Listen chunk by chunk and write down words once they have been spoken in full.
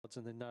odds,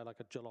 and then No Luck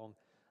at Geelong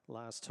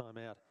last time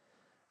out.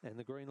 And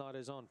the green light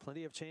is on.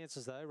 Plenty of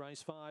chances though.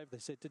 Race 5, they're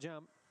set to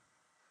jump.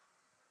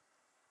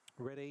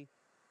 Ready.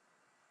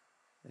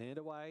 And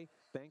away.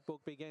 Bankbook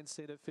began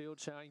centre field,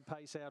 showing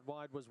pace out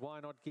wide was Why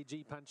Not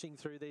Gidgee, punching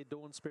through there.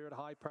 Dawn Spirit,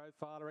 High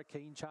Profiler, a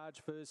keen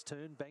charge first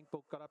turn.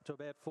 Bankbook got up to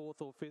about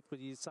 4th or 5th with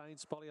Usain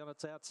Spolly on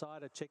its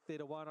outside. A check there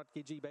to Why Not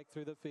Gidgee back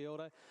through the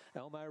fielder.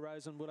 Elmo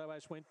Rose and Willow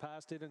Ash went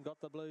past it and got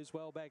the Blues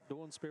well back.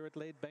 Dawn Spirit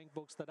led.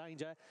 Bankbook's the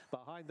danger.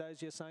 Behind those,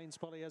 Usain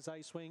Spolly as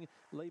they swing,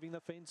 leaving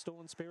the fence.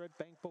 Dawn Spirit,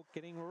 Bankbook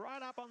getting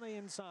right up on the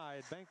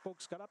inside.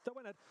 Bankbook's got up to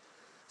win it.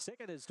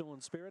 Second is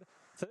Dawn Spirit.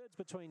 Third's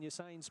between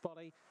Usain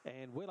Spolly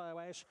and Willow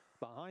Ash.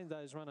 Behind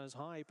those runners,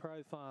 High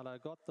Profiler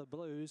got the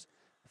Blues.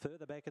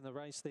 Further back in the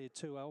race there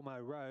too, Elmo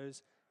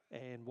Rose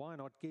and Why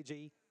Not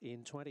Gidgee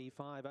in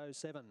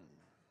 25.07.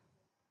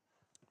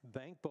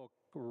 Bankbook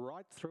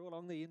right through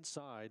along the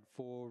inside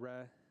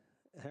for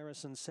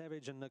Harrison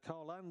Savage, and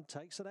Nicole Lund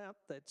takes it out.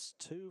 That's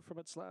 2 from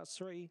its last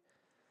 3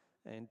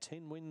 and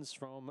 10 wins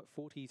from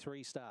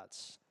 43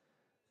 starts.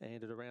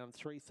 And at around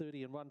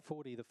 3:30 and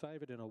 1:40, the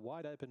favourite in a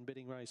wide open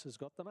bidding race has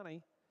got the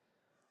money.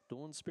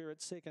 Dawn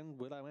Spirit second,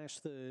 Willow Ash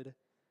third,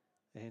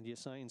 and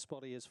Usain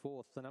Spotty is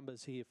fourth. The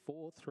numbers here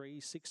 4,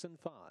 3, 6 and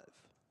 5.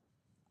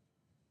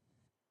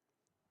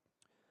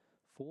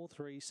 4,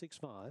 3, 6,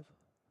 5.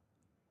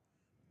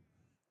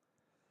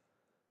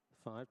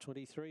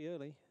 5:23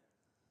 early,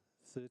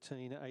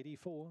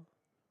 13.84,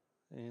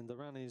 and the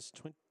run is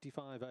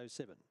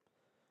 25.07.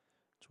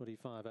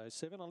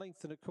 25.07, a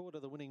length and a quarter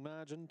the winning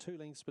margin, 2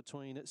 lengths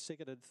between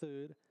second and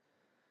third.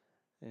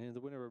 And the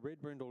winner of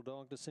Red Brindle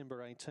Dog,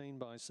 December 18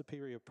 by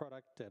Superior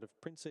Product out of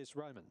Princess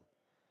Roman.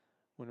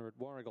 Winner at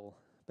Warragul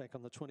back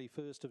on the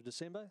 21st of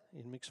December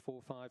in Mix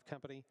 4-5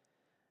 company.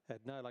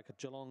 Had No Luck at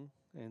Geelong,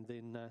 and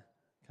then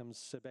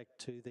comes back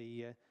to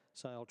the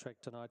sale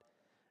track tonight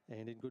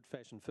and in good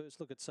fashion.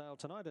 First look at sale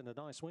tonight and a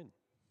nice win.